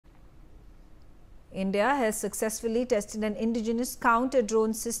India has successfully tested an indigenous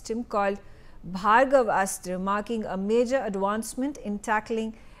counter-drone system called Bhargavastra, marking a major advancement in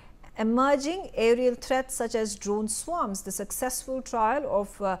tackling emerging aerial threats such as drone swarms. The successful trial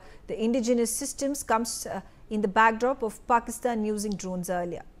of the indigenous systems comes in the backdrop of Pakistan using drones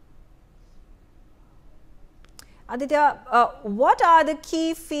earlier. Aditya, what are the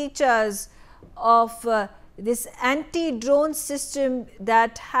key features of this anti-drone system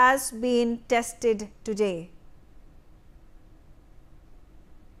that has been tested today?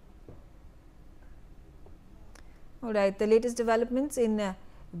 All right, the latest developments in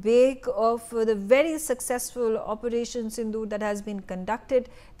wake of the very successful Operation Sindoor that has been conducted.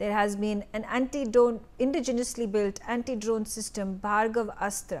 There has been an anti-drone, indigenously built anti-drone system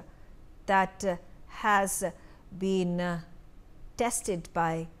Bhargavastra that has been tested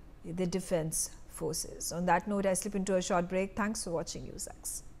by the defense forces. On that note, I slip into a short break. Thanks for watching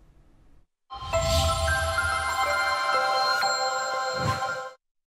NewsX.